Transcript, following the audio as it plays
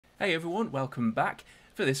Hey everyone, welcome back.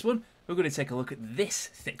 For this one, we're going to take a look at this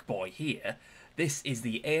thick boy here. This is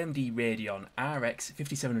the AMD Radeon RX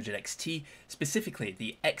 5700 XT, specifically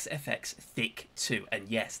the XFX Thick 2, and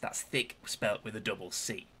yes, that's thick spelt with a double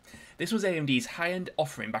C. This was AMD's high-end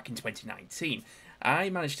offering back in 2019.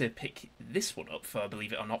 I managed to pick this one up for,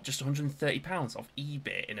 believe it or not, just £130 off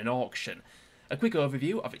eBay in an auction. A quick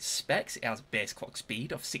overview of its specs: it has base clock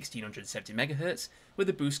speed of 1670 MHz with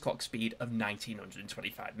a boost clock speed of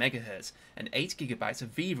 1925 MHz and 8GB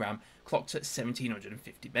of VRAM clocked at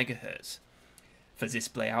 1750 MHz. For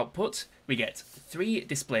display output, we get 3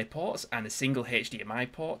 display ports and a single HDMI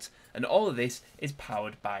port, and all of this is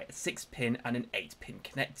powered by a 6-pin and an 8-pin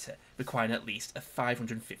connector, requiring at least a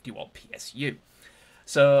 550W PSU.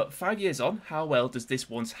 So 5 years on, how well does this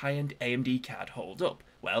once high-end AMD card hold up?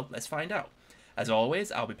 Well, let's find out. As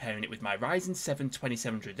always, I'll be pairing it with my Ryzen 7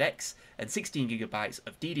 2700X and 16GB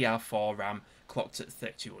of DDR4 RAM clocked at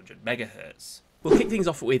 3200 MHz. We'll kick things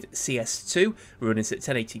off with CS2. We're running it at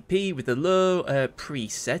 1080p with the low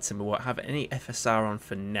preset, and we won't have any FSR on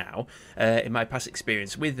for now. In my past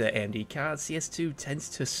experience with the AMD cards, CS2 tends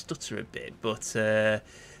to stutter a bit, but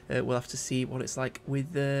we'll have to see what it's like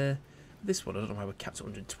with this one. I don't know why we're capped at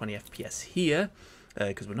 120 FPS here,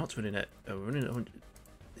 because we're not running it. We're running at 100.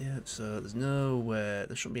 Yeah, so there's no,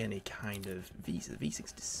 there shouldn't be any kind of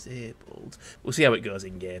V6 disabled. We'll see how it goes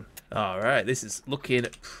in game. Alright, this is looking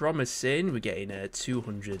promising. We're getting over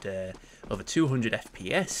 200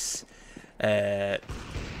 FPS.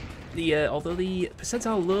 Although the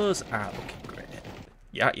percentile lows are looking great.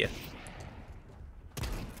 Yeah.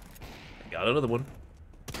 Got another one.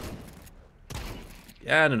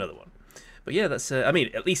 Yeah, and another one. But yeah, that's, I mean,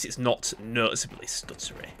 at least it's not noticeably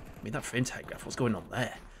stuttery. I mean, that frame time graph, what's going on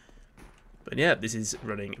there? But yeah, this is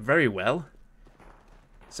running very well.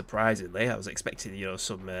 Surprisingly, I was expecting, you know,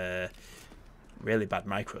 some really bad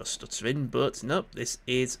micro stuttering, but nope, this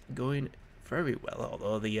is going very well.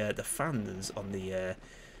 Although the fans on the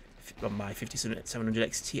on my 5700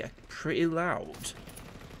 XT are pretty loud.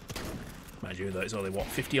 Mind you, though, it's only what,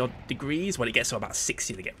 50 odd degrees. When it gets to about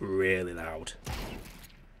 60, they get really loud.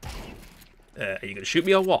 Are you gonna shoot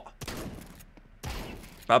me or what?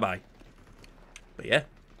 Bye bye. But yeah,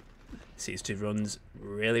 CS2 runs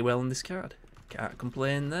really well on this card. Can't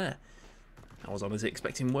complain there. I was honestly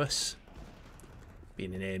expecting worse,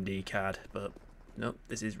 being an AMD card, but no,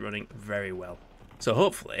 this is running very well. So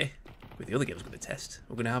hopefully, with the other games we're going to test,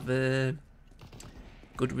 we're going to have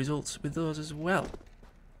good results with those as well.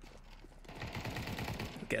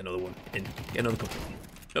 Get another one in. Get another couple.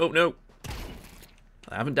 Oh no!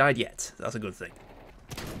 I haven't died yet. That's a good thing.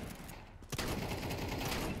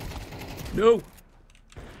 No!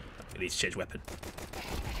 I need to change weapon.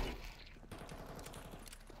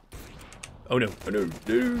 Oh no, oh no,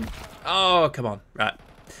 no! Oh, come on. Right,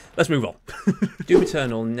 let's move on. Doom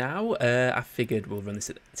Eternal now. I figured we'll run this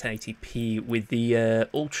at 1080p with the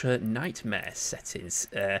Ultra Nightmare settings.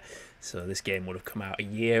 So this game would have come out a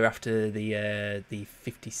year after the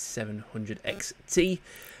 5700 XT.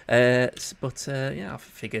 But yeah, I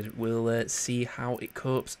figured we'll see how it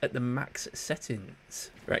copes at the max settings.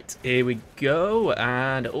 Right, here we go,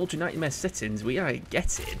 and at Ultra Nightmare settings we are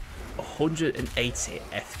getting 180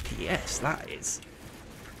 FPS. That is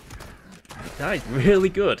really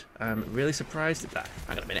good. I'm really surprised at that.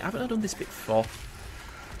 Hang on a minute, haven't I done this bit before? I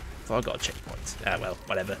thought I got a checkpoint. Well,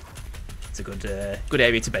 whatever. It's a good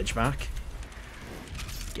area to benchmark.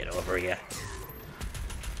 Get over here.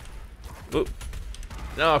 Oh.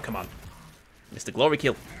 Oh, come on. Mr. Glory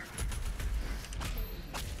Kill.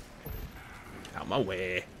 Out my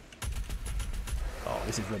way. Oh,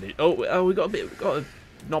 this is running. Oh, we got a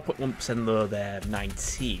 0.1% low there,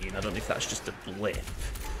 19. I don't know if that's just a blip.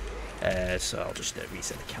 So I'll just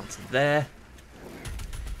reset the counter there.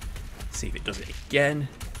 See if it does it again.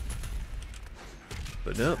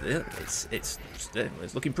 But no, yeah, it's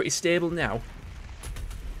looking pretty stable now.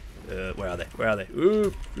 Where are they? Where are they?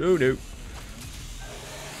 Ooh, oh no.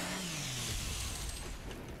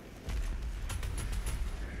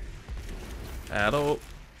 Hello.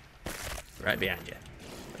 Right behind you.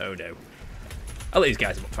 Oh no. I'll let these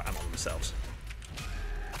guys look fat on themselves.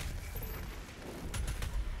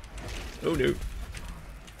 Oh no.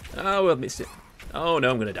 Oh, well, missed it. Oh no,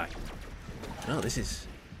 I'm gonna die. No, this is...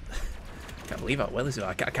 I can't believe how well this is.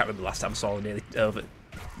 I can't remember the last time I saw nearly over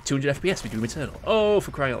 200 FPS with Doom Eternal. Oh,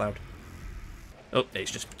 for crying out loud. Oh,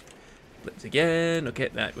 it's just flipped again. Okay,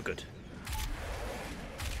 right, we're good.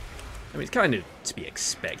 I mean, it's kind of to be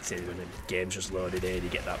expected when the game's just loaded in, you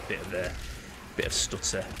get that bit of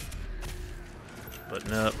stutter. But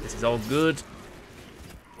no, this is all good.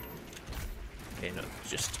 Okay, no,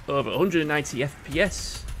 just over 190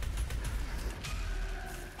 FPS.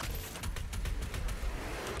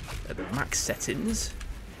 the max settings.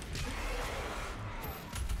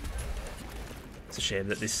 It's a shame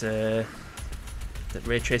that this that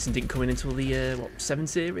ray tracing didn't come in until the what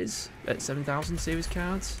 7000 series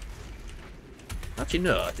cards. Actually,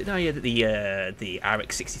 no. Did I hear that the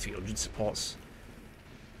RX 6300 supports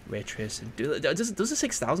ray tracing? Does the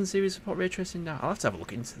 6000 series support ray tracing now? I'll have to have a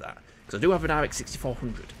look into that because I do have an RX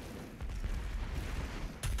 6400.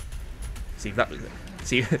 See if that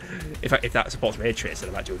if that supports ray tracing,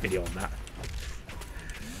 I might do a video on that.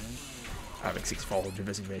 RX 6400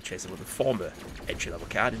 versus ray tracing with the former entry level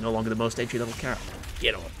card and no longer the most entry level card.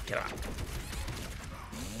 You know what? Get out.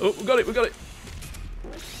 Oh, we got it! We got it!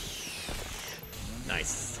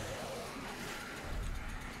 Nice.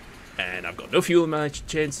 And I've got no fuel in my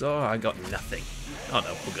chainsaw. I got nothing. Oh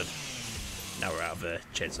no, we're good. Now we're out of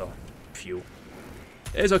chainsaw fuel.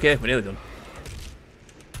 It's okay. We're nearly done.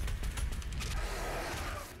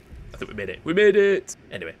 I think we made it. We made it!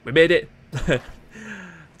 Anyway, we made it.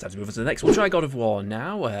 Time to move on to the next. We'll try God of War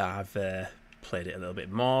now. I've played it a little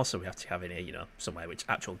bit more, so we have to have in here, you know, somewhere which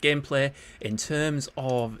actual gameplay. In terms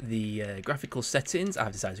of the graphical settings,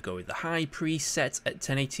 I've decided to go with the high preset at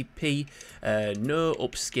 1080p. No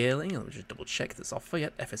upscaling. Let me just double check that's off.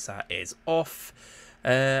 Yet FSR is off,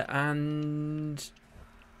 and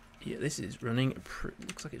yeah, this is running.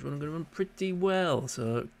 Looks like it's going to run pretty well.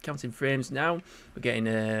 So counting frames now, we're getting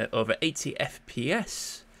over 80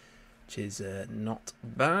 FPS. Which is not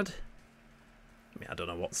bad. I mean, I don't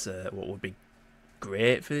know what would be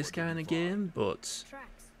great for this kind of game, but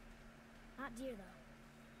tracks. Not deer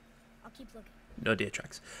though. I'll keep looking. No deer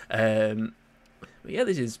tracks. But yeah,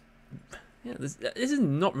 this is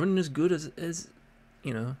not running as good as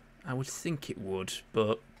you know I would think it would.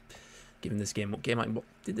 But given this game, what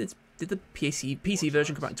did the PC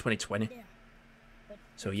version come out in 2020? Yeah.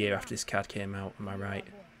 So a year after this card came out. Am I right?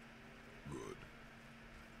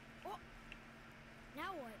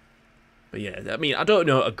 But yeah, I mean, I don't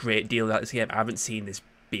know a great deal about this game. I haven't seen this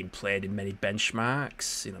being played in many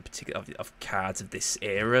benchmarks, you know, particularly of cards of this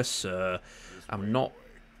era, so I'm not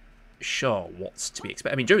sure what's to be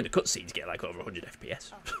expected. I mean, during the cutscenes, you get like over 100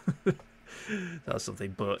 FPS. That's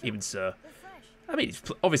something, but even so, I mean,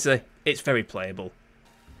 obviously, it's very playable.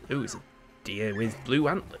 Ooh, it's a deer with blue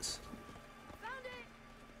antlers.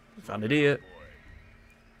 Found a deer.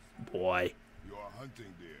 Boy. You are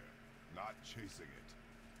hunting deer, not chasing it.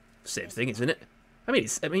 Same thing, isn't it? I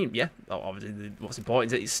mean, yeah. Obviously, what's important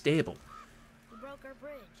is that it's stable. We broke our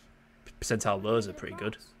bridge. Percentile lows are pretty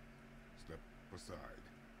good. Step aside.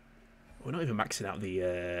 We're not even maxing out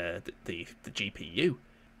the GPU.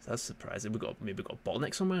 So that's surprising. Maybe we've got a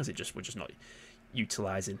bottleneck somewhere. Is it just we're just not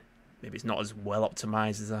utilizing? Maybe it's not as well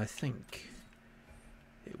optimized as I think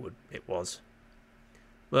it was.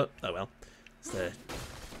 Well, oh well. Let's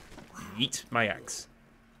yeet my axe.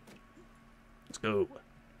 Let's go.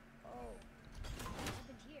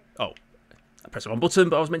 Oh, I pressed the wrong button,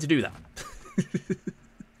 but I was meant to do that.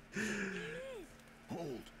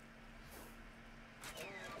 Hold.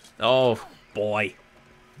 Oh, boy.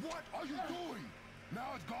 What are you doing?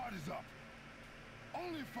 Now his guard is up.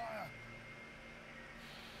 Only fire.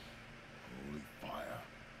 Only fire.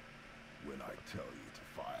 When I tell you to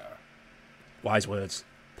fire. Wise words.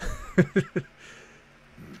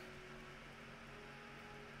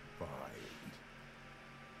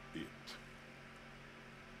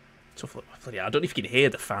 I don't know if you can hear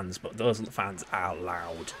the fans, but those fans are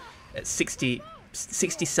loud. At 60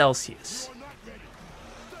 Celsius.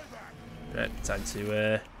 Right, time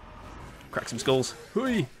to crack some skulls.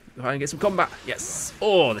 Hui! Try and get some combat. Yes!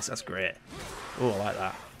 Oh, that's great. Oh, I like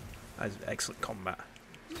that. That is excellent combat.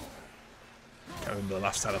 I remember the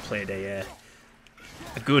last time I played a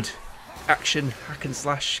good action hack and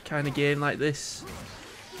slash kind of game like this.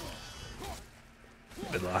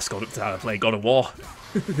 The last time I played God of War.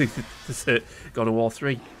 God of War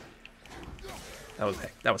 3. That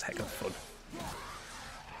was heck of fun.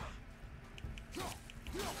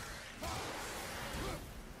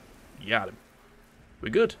 Yeah, we're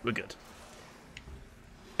good. We're good.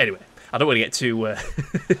 Anyway, I don't want to get too.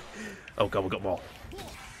 Oh god, we've got more.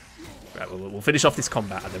 Right, we'll finish off this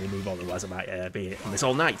combat and then we move on. Otherwise, I might be on this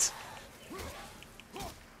all night.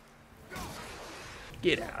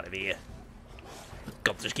 Get out of here!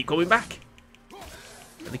 God, they just keep coming back.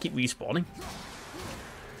 And they keep respawning.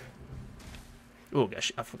 Oh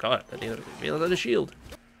gosh, I forgot. I didn't realize I had a shield.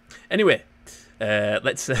 Anyway,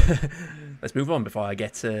 let's move on before I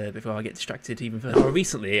get distracted even further. I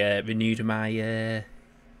recently renewed my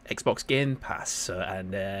Xbox Game Pass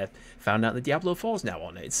and found out that Diablo 4 is now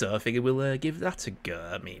on it. So I figured we'll give that a go.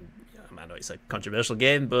 I mean, I know it's a controversial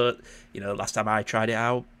game, but you know, last time I tried it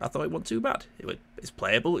out, I thought it wasn't too bad. It it's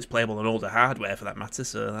playable. It's playable on older hardware for that matter,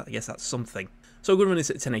 so I guess that's something. So we're going to run this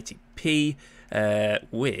at 1080p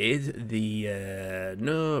with the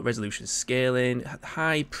no resolution scaling,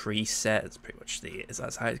 high preset. That's pretty much as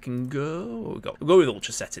high as it can go. We'll go with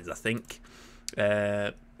ultra settings, I think.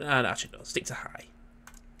 And actually, no, stick to high.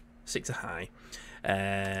 Stick to high.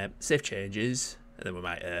 Save changes, and then we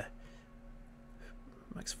might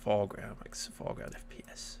max foreground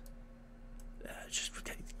FPS. Just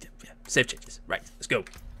yeah, save changes. Right, let's go.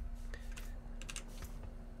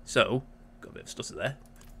 So, got a bit of stutter there.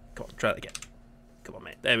 Come on, try that again. Come on,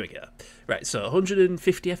 mate. There we go. Right, so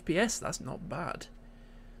 150 FPS. That's not bad.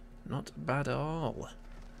 Not bad at all.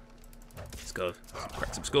 Let's go.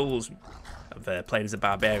 Crack some skulls. I'm playing as a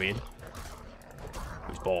barbarian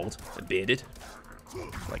who's bald and bearded,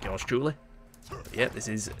 like yours truly. But yeah, this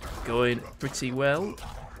is going pretty well.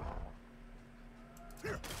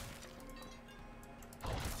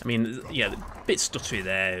 I mean, yeah, the bit stuttery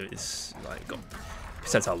there is like got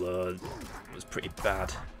percentile load was pretty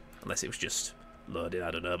bad, unless it was just loading. I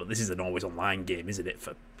don't know, but this is an always online game, isn't it?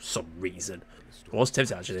 For some reason, I was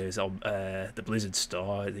tempted actually. It's on the Blizzard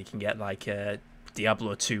store. You can get like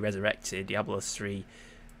Diablo 2 Resurrected, Diablo 3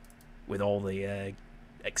 with all the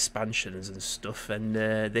expansions and stuff, and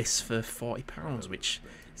this for £40, which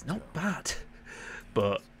is not bad.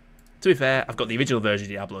 But to be fair, I've got the original version of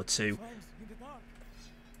Diablo 2.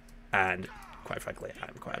 And quite frankly,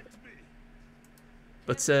 I'm quite happy.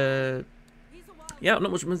 But yeah,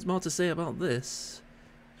 not much more to say about this.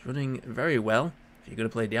 It's running very well. If you're going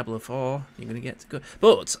to play Diablo 4, you're going to get to go.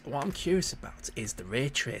 But what I'm curious about is the ray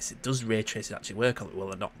tracing. Does ray tracing actually work on it?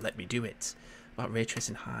 Will it not let me do it? About ray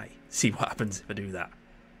tracing high. See what happens if I do that.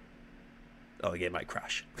 Oh, the game might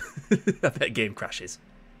crash. I bet the game crashes.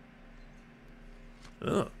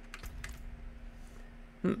 Oh.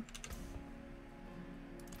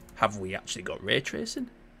 Have we actually got ray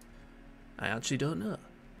tracing? I actually don't know.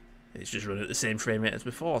 It's just running at the same frame rate as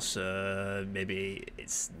before, so maybe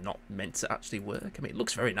it's not meant to actually work. I mean, it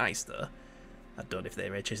looks very nice though. I don't know if the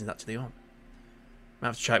ray tracing is actually on. Might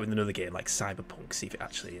have to try it with another game like Cyberpunk, see if it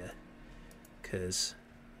actually. Because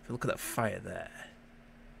if you look at that fire there,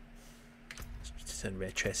 let's turn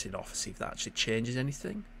ray tracing off, see if that actually changes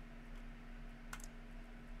anything.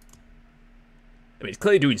 I mean, it's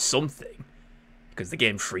clearly doing something. Because the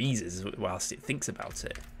game freezes whilst it thinks about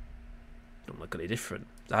it. Don't look any different.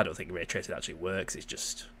 I don't think ray tracing actually works. It's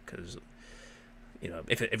just because, you know,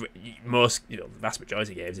 if most, you know, the vast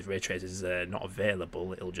majority of games, if ray tracing is not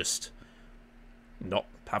available, it'll just not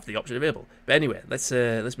have the option available. But anyway, let's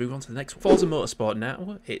move on to the next one. Forza Motorsport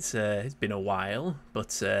now. It's been a while,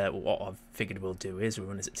 but what I've figured we'll do is we'll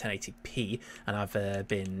run this at 1080p, and I've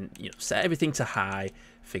been, you know, set everything to high.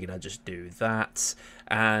 Figured I'd just do that,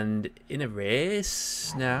 and in a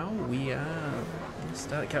race now we are. Let's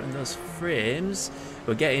start counting those frames.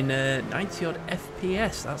 We're getting 90 odd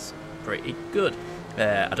FPS. That's pretty good.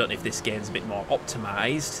 I don't know if this game's a bit more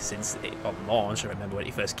optimized since it on launch. I remember when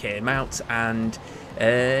it first came out, and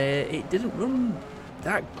it didn't run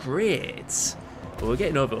that great. But we're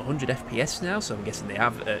getting over 100 FPS now, so I'm guessing they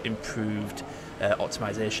have improved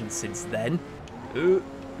optimization since then.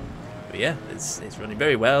 But yeah, it's running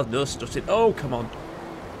very well. No stuttering. Oh, come on.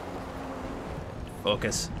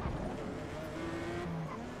 Focus.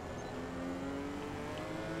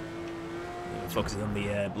 Focusing on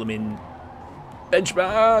the blooming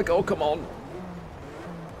benchmark. Oh, come on.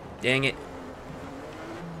 Dang it.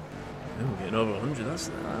 Oh, we're getting over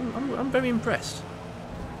 100. I'm very impressed.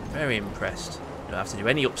 Very impressed. We don't have to do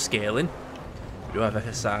any upscaling. We do have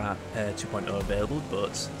FSR 2.0 available,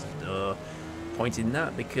 but no point in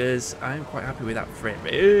that because I'm quite happy with that frame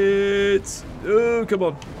rate. Oh, come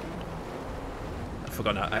on. I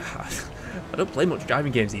forgot now. I don't play much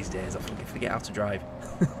driving games these days. I forget how to drive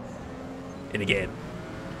in a game.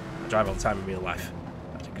 I drive all the time in real life.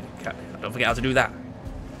 I don't forget how to do that.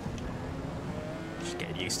 Just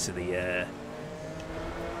getting used to the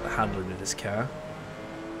handling of this car.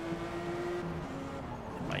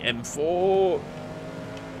 My M4.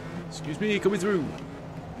 Excuse me, coming through.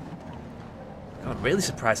 God, I'm really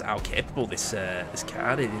surprised at how capable this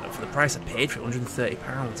car is. You know, for the price I paid for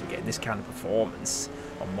 £130, I'm getting this kind of performance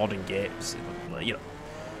on modern games. You know,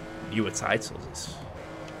 newer titles. It's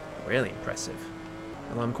really impressive.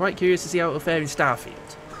 Although I'm quite curious to see how it'll fare in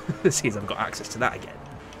Starfield, since I've got access to that again.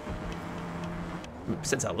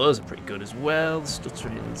 Percentile lows are pretty good as well. The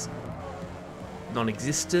stuttering's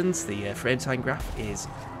non-existent. The frame time graph is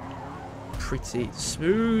pretty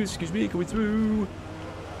smooth. Excuse me, coming through.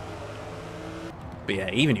 But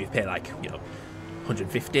yeah, even if you pay like, you know,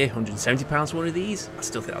 £150, £170 for one of these, I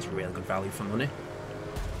still think that's really good value for money.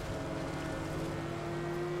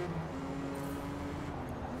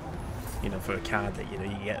 you know, for a card that, you know,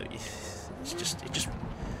 you get. It just.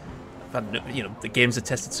 I've had no, you know, the games I've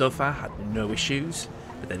tested so far had no issues.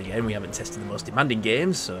 But then again, we haven't tested the most demanding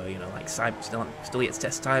games, so, you know, like still yet to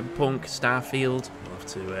test Cyberpunk, Starfield. We'll have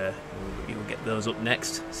to we'll get those up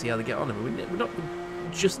next, see how they get on. I mean, we're not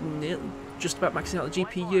just about maxing out the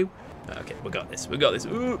GPU. Okay, we got this. We got this.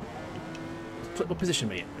 Ooh. What position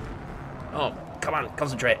are we in? Oh, come on,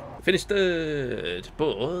 concentrate. Finished third,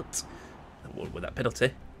 but with that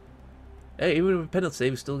penalty. Hey, even with a penalty,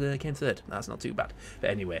 we still came third. That's not too bad. But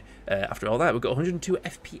anyway, after all that, we've got 102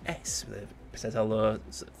 FPS with a percentile low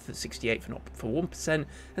 68 for 1%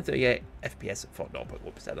 and 38 FPS for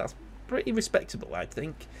 0.1%. That's pretty respectable, I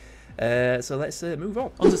think. So let's move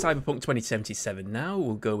on. On to Cyberpunk 2077 now.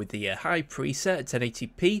 We'll go with the high preset at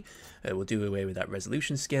 1080p. We'll do away with that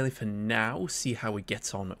resolution scaling for now. See how we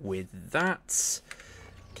get on with that.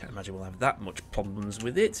 Can't imagine we'll have that much problems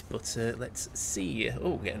with it, but let's see.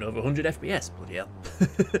 Oh, we're getting over 100 FPS. Bloody hell.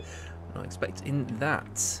 Not expecting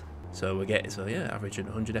that. So we're getting, averaging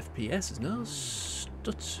 100 FPS. There's no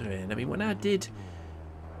stuttering. I mean, when I did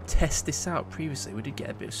test this out previously, we did get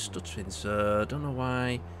a bit of stuttering, so I don't know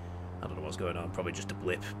why. I don't know what's going on. Probably just a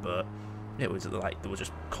blip, but it was like there were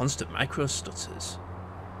just constant micro stutters.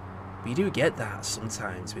 But you do get that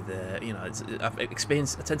sometimes with you know, I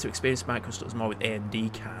tend to experience micro stutters more with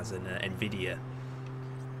AMD cards and Nvidia.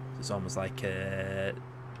 It's almost like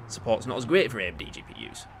support's not as great for AMD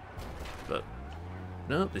GPUs, but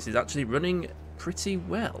no, this is actually running pretty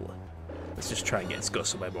well. Let's just try and get go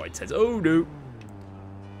somewhere more intense. Oh no!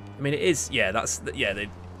 I mean, it is. Yeah,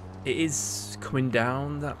 it is coming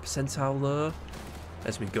down that percentile low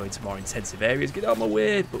as we go into more intensive areas. Get out of my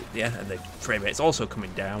way! But yeah, and the frame rate's also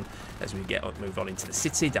coming down as we move on into the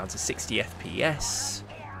city, down to 60 FPS.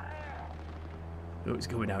 Oh, it's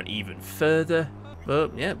going down even further,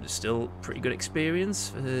 but yeah, it's still pretty good experience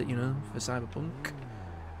for for Cyberpunk.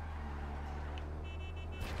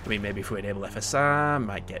 I mean, maybe if we enable FSR,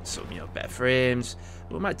 might get some better frames.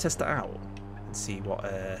 We might test that out and see what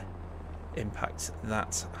impact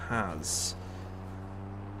that has.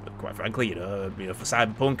 But quite frankly, for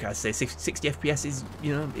Cyberpunk, I'd say 60 FPS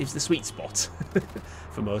is the sweet spot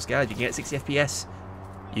for most guys. You can get 60 FPS,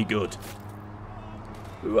 you're good.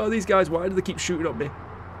 Who are these guys? Why do they keep shooting at me?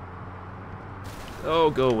 Oh,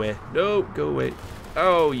 go away! No, go away!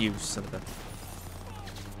 Oh, you son of a!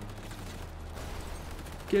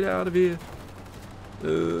 Get out of here!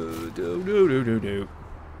 No.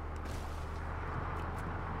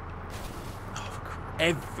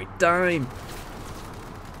 Every time.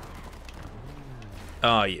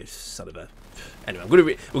 Oh, you son of a.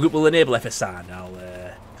 Anyway, we'll enable FSR and I'll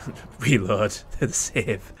reload the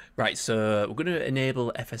save. Right, so we're going to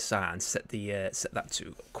enable FSR and set that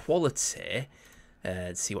to quality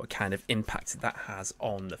and see what kind of impact that has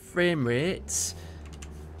on the frame rates.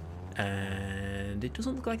 And it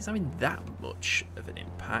doesn't look like it's having that much of an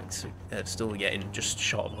impact. Still getting just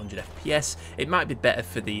short of 100 FPS. It might be better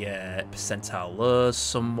for the percentile lows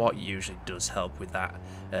somewhat. It usually does help with that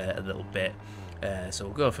a little bit. So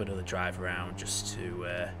we'll go for another drive around just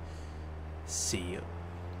to see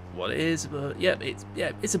what it is. But yeah,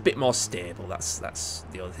 it's a bit more stable. That's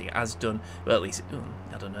the other thing it has done. But at least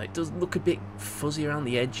I don't know. It does look a bit fuzzy around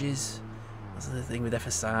the edges. That's the thing with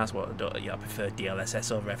FSRs. I prefer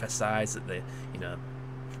DLSS over FSIs. That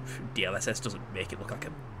DLSS doesn't make it look like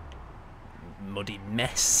a muddy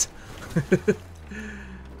mess.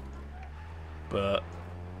 But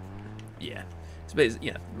yeah, it's a bit,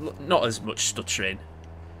 not as much stuttering.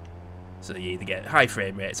 So you either get high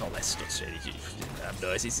frame rates or less stuttering. I've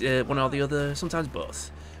noticed it's one or the other. Sometimes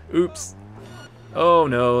both. Oops. Oh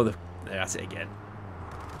no, they're at it again.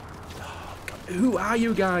 Oh, God. Who are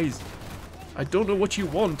you guys? I don't know what you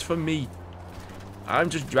want from me. I'm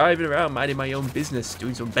just driving around minding my own business,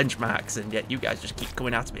 doing some benchmarks, and yet you guys just keep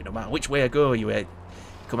coming at me. No matter which way I go, you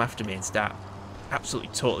come after me and start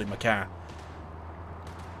absolutely totaling my car.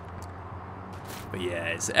 But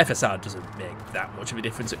yeah, FSR doesn't make that much of a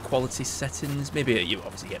difference at quality settings. Maybe you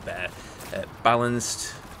obviously get better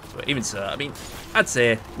balanced. But even so, I mean, I'd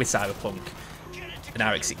say with Cyberpunk,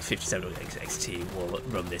 an RX 5700 XT will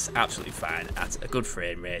run this absolutely fine at a good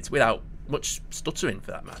frame rate without much stuttering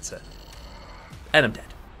for that matter. And I'm dead.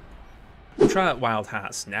 We'll try out Wild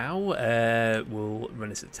Hearts now. We'll run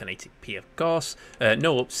this at 1080p, of course.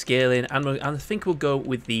 No upscaling, and I think we'll go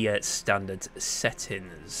with the standard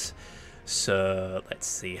settings. So let's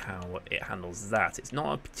see how it handles that. It's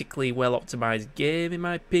not a particularly well optimized game in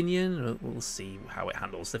my opinion. We'll see how it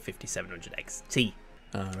handles the 5700 XT.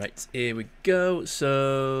 Alright, here we go.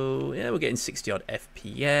 So yeah, we're getting 60 odd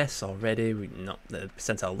FPS already. The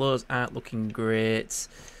percentile lows aren't looking great.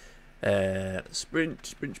 Sprint,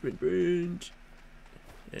 sprint, sprint, sprint.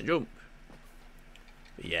 And jump.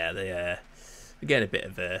 But yeah, they're getting a bit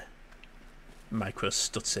of a micro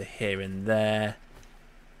stutter here and there.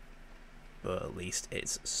 But at least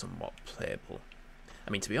it's somewhat playable. I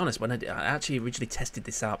mean, to be honest, when I actually originally tested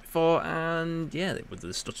this out before, and yeah,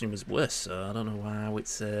 the stuttering was worse, so I don't know how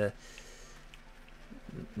it's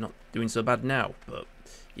not doing so bad now. But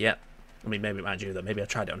yeah, I mean, maybe it might do though. Maybe I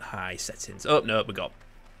tried it on high settings. Oh no, we got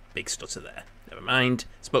big stutter there. Never mind,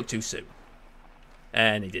 spoke too soon,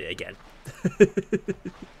 and he did it again.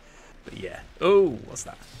 But yeah, oh, what's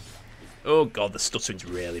that? Oh god, the stuttering's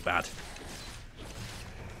really bad.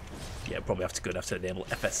 Yeah, probably have to enable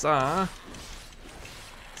FSR.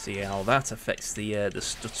 See how that affects the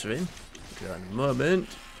stuttering. Do that in a moment.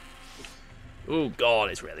 Oh god,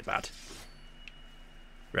 it's really bad.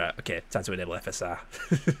 Right, okay, time to enable FSR.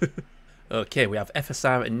 Okay, we have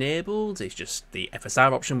FSR enabled. It's just the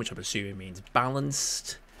FSR option, which I'm assuming means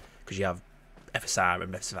balanced, because you have FSR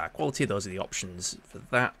and FSR quality. Those are the options for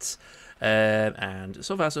that. And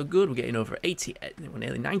so far so good. We're getting over 80,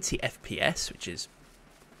 nearly 90 FPS, which is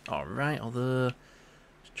alright, although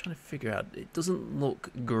just trying to figure out, it doesn't look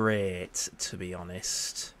great, to be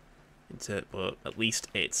honest, but at least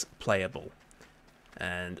it's playable.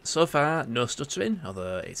 And so far, no stuttering,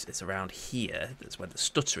 although it's around here, that's where the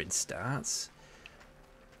stuttering starts.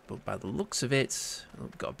 But by the looks of it,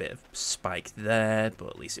 I've got a bit of spike there, but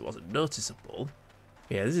at least it wasn't noticeable.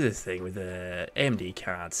 Yeah, this is the thing with the AMD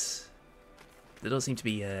cards. They don't seem to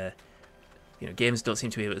be, games don't seem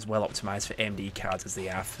to be as well optimized for AMD cards as they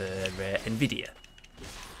are for Nvidia.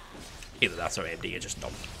 Either that or AMD are just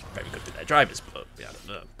not very good with their drivers, but yeah, I don't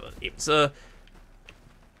know. But even so,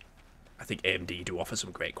 I think AMD do offer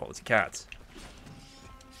some great quality cards.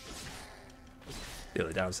 The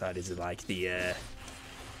only downside is like the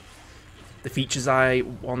features I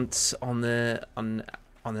want on an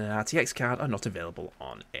RTX card are not available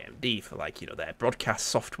on AMD for, like, their broadcast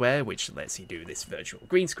software, which lets you do this virtual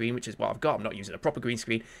green screen, which is what I've got. I'm not using a proper green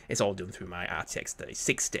screen. It's all done through my RTX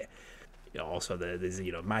 3060. Also there's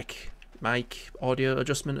mic audio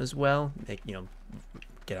adjustment as well.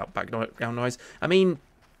 Get out background noise. I mean,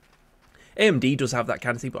 AMD does have that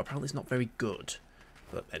kind of thing, but apparently it's not very good.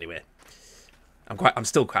 But anyway, I'm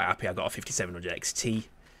still quite happy. I got a 5700 XT.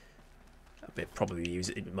 I'll be probably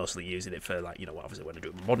mostly using it for, like, obviously when I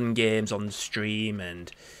do modern games on stream,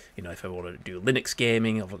 and if I want to do Linux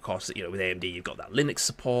gaming, of course, with AMD you've got that Linux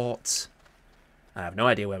support. I have no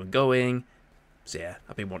idea where I'm going, so yeah,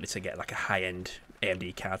 I've been wanting to get like a high-end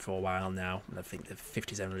AMD card for a while now, and I think the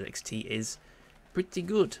 5700 XT is pretty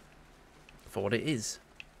good for what it is.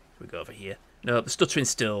 We go over here. No, the stuttering's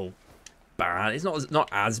still bad. It's not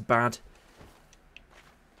as bad.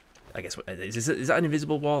 I guess is that an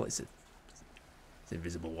invisible wall? It's an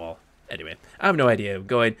invisible wall. Anyway, I have no idea where I'm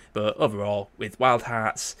going, but overall, with Wild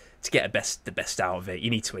Hearts, to get the best out of it,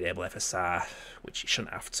 you need to enable FSR, which you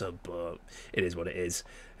shouldn't have to, but it is what it is.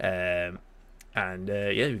 Yeah,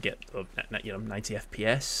 we get 90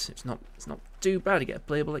 FPS. It's not too bad to get a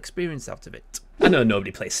playable experience out of it. I know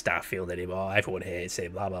nobody plays Starfield anymore. Everyone hates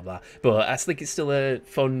it, blah blah blah. But I think it's still a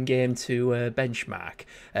fun game to benchmark.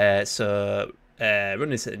 Running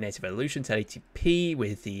this at native resolution 1080p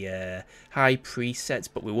with the high presets,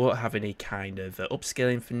 but we won't have any kind of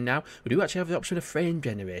upscaling for now. We do actually have the option of frame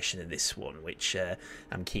generation in this one, which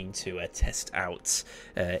I'm keen to test out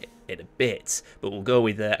in a bit. But we'll go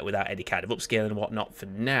with without any kind of upscaling and whatnot for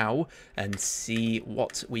now, and see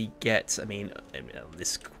what we get. I mean,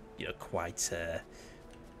 this quite.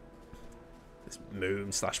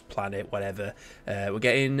 Moon / planet, whatever, we're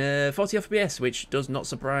getting 40 FPS, which does not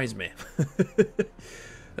surprise me.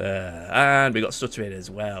 And we got stuttering as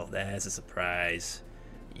well. There's a surprise.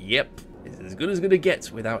 Yep, it's as good as gonna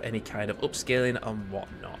get without any kind of upscaling and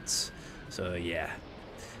whatnot. So yeah,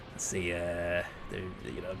 let's see. The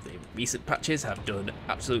recent patches have done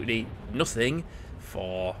absolutely nothing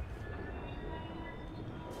for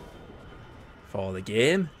the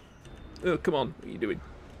game. Oh, come on, what are you doing?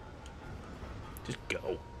 Just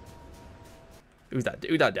go. Who's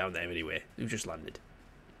that down there anyway? Who just landed?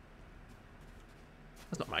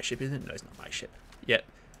 That's not my ship, is it? No, it's not my ship. Yep.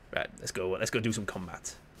 Right, let's go do some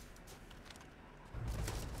combat.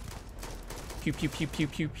 Pew pew pew pew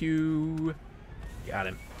pew pew. Got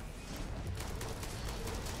him.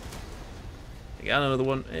 I got another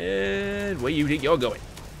one. And where you think you're going?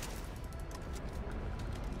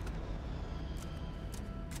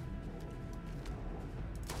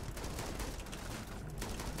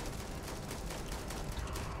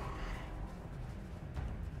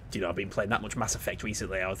 I've been playing that much Mass Effect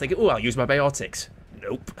recently. I was thinking, oh, I'll use my biotics.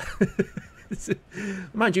 Nope.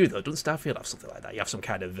 Mind you, though, doesn't Starfield have something like that? You have some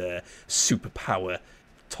kind of superpower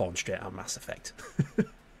torn straight out of Mass Effect.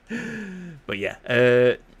 But yeah,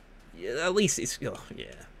 at least it's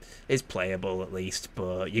it's playable at least.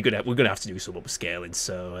 But we're gonna have to do some upscaling.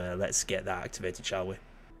 So let's get that activated, shall we?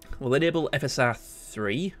 We'll enable FSR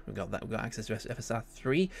 3. We've got access to FSR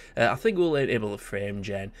 3. I think we'll enable the frame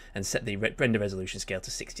gen and set the render resolution scale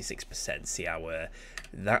to 66%. See how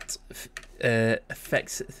that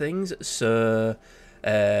affects things. So,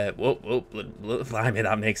 blimey,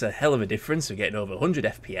 that makes a hell of a difference. We're getting over 100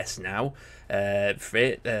 FPS now.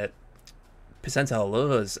 Percentile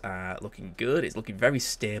lows are looking good. It's looking very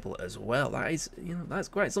stable as well. That is, that's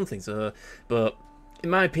quite something. So, but in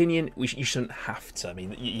my opinion, you shouldn't have to. I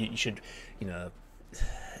mean, you should,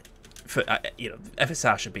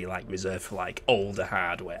 FSR should be like reserved for like older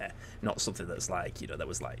hardware, not something that's like that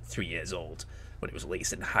was like 3 years old when it was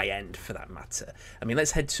released, in high end for that matter. I mean, let's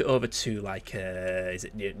head over to like is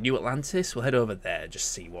it New Atlantis? We'll head over there and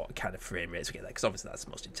just see what kind of frame rates we get there, because obviously that's the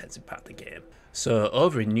most intensive part of the game. So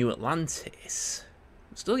over in New Atlantis,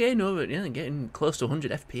 still getting close to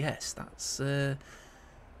 100 FPS. That's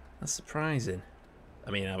surprising. I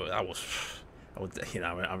mean, I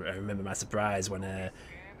remember my surprise when I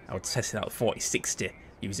was testing out 4060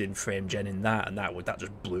 using frame gen in that, and that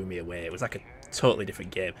just blew me away. It was like a totally different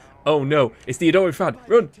game. Oh no, it's the Adoring fan.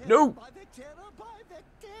 Run! No!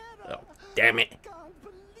 Oh, damn it.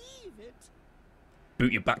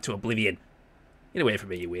 Boot you back to oblivion. Get away from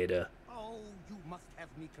me, you weirdo. Oh, you must have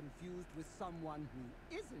me confused with someone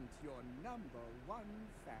who isn't your #1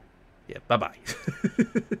 fan. Yeah, bye-bye.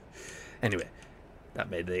 Anyway, that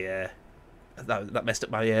made the that messed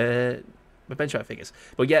up my benchmark figures.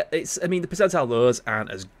 But yeah, the percentile lows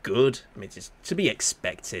aren't as good. I mean, it's to be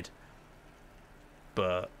expected.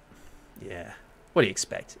 But yeah, what do you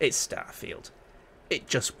expect? It's Starfield. It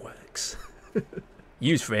just works.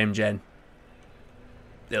 Use frame gen.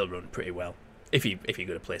 They'll run pretty well if you're going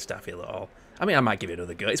to play Starfield at all. I mean, I might give it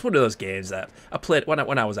another go. It's one of those games that I played when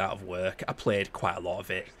I was out of work. I played quite a lot of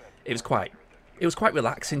it. It was quite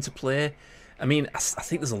relaxing to play. I mean, I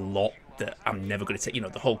think there's a lot that I'm never going to take.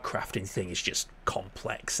 The whole crafting thing is just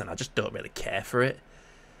complex, and I just don't really care for it.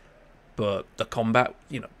 But the combat,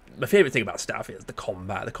 my favourite thing about Starfield is the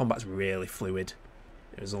combat. The combat's really fluid.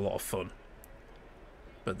 It was a lot of fun.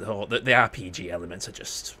 But the RPG elements are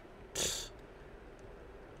just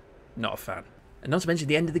not a fan. And not to mention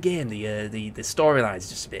the end of the game, the storyline's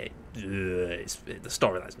just a bit. The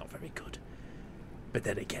storyline's not very good. But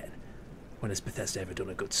then again, when has Bethesda ever done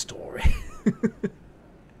a good story?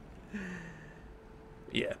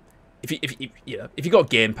 Yeah, if you got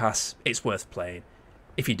Game Pass, it's worth playing.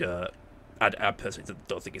 If you don't, I personally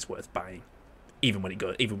don't think it's worth buying. Even when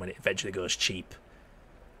it eventually goes cheap,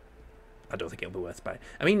 I don't think it'll be worth buying.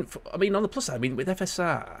 I mean, on the plus side, with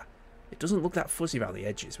FSR, it doesn't look that fuzzy around the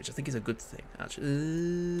edges, which I think is a good thing.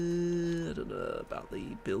 Actually, I don't know about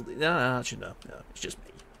the building. No, actually, no, it's just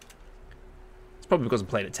me. It's probably because I'm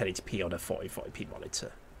playing at 1080p on a 40p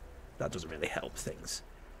monitor. That doesn't really help things.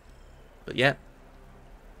 But yeah,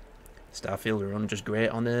 Starfield will run just great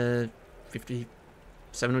on a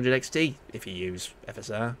 5700 XT if you use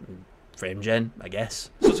FSR and frame gen, I guess.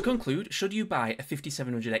 So to conclude, should you buy a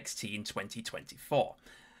 5700 XT in 2024?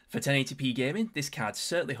 For 1080p gaming, this card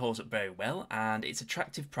certainly holds up very well, and its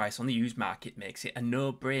attractive price on the used market makes it a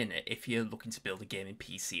no-brainer if you're looking to build a gaming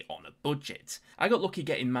PC on a budget. I got lucky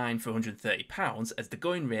getting mine for £130, as the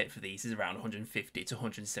going rate for these is around £150 to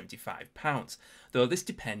 £175, though this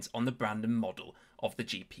depends on the brand and model of the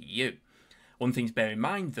GPU. One thing to bear in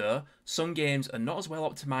mind though, some games are not as well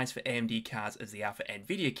optimised for AMD cards as they are for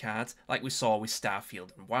Nvidia cards, like we saw with Starfield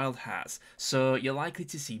and Wild Hearts, so you're likely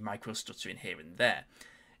to see micro stuttering here and there.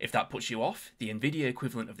 If that puts you off, the Nvidia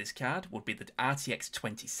equivalent of this card would be the RTX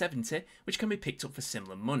 2070, which can be picked up for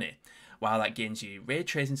similar money. While that gains you ray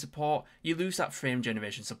tracing support, you lose that frame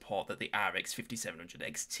generation support that the RX 5700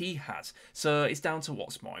 XT has, so it's down to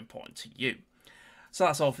what's more important to you. So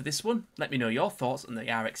that's all for this one. Let me know your thoughts on the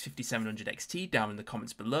RX 5700 XT down in the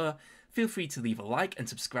comments below. Feel free to leave a like and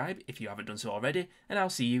subscribe if you haven't done so already, and I'll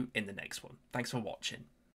see you in the next one. Thanks for watching.